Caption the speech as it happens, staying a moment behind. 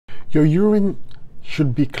Your urine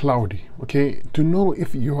should be cloudy. Okay, to know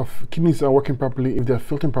if your kidneys are working properly, if they're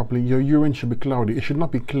filtering properly, your urine should be cloudy. It should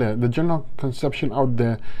not be clear. The general conception out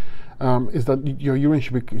there is that your urine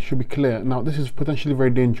should be clear. Now, this is potentially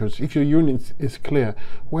very dangerous. If your urine is clear,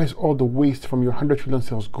 where's all the waste from your 100 trillion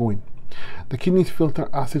cells going? The kidneys filter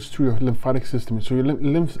acids through your lymphatic system. So your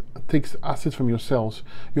lymph takes acids from your cells,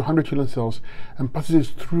 your 100 trillion cells, and passes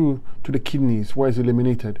it through to the kidneys where it's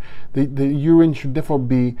eliminated. The urine should therefore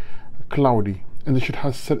be cloudy, and it should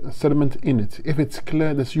have sediment in it. If it's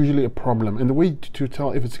clear, that's usually a problem. And the way to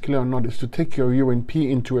tell if it's clear or not is to take your urine,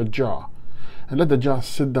 pee into a jar, and let the jar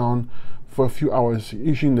sit down for a few hours,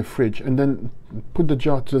 usually in the fridge, and then put the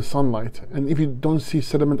jar to the sunlight. And if you don't see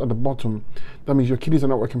sediment at the bottom, that means your kidneys are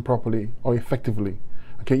not working properly or effectively.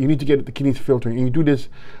 Okay, you need to get the kidneys filtering, and you do this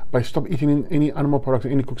by stop eating any animal products or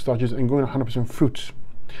any cooked starches and going 100% fruits.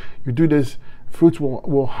 You do this, fruits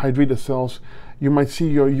will hydrate the cells. You might see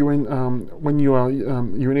your urine, when you are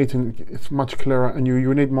urinating, it's much clearer, and you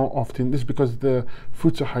urinate more often. This is because the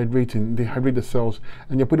fruits are hydrating, they hydrate the cells,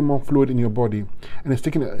 and you're putting more fluid in your body. And it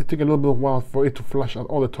takes a little bit of while for it to flush out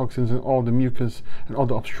all the toxins and all the mucus and all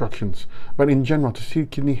the obstructions. But in general, to see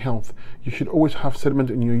kidney health, you should always have sediment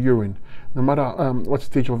in your urine, no matter what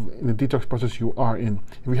stage of the detox process you are in.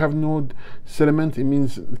 If you have no sediment, it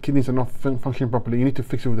means the kidneys are not functioning properly. You need to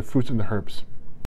fix it with the fruits and the herbs.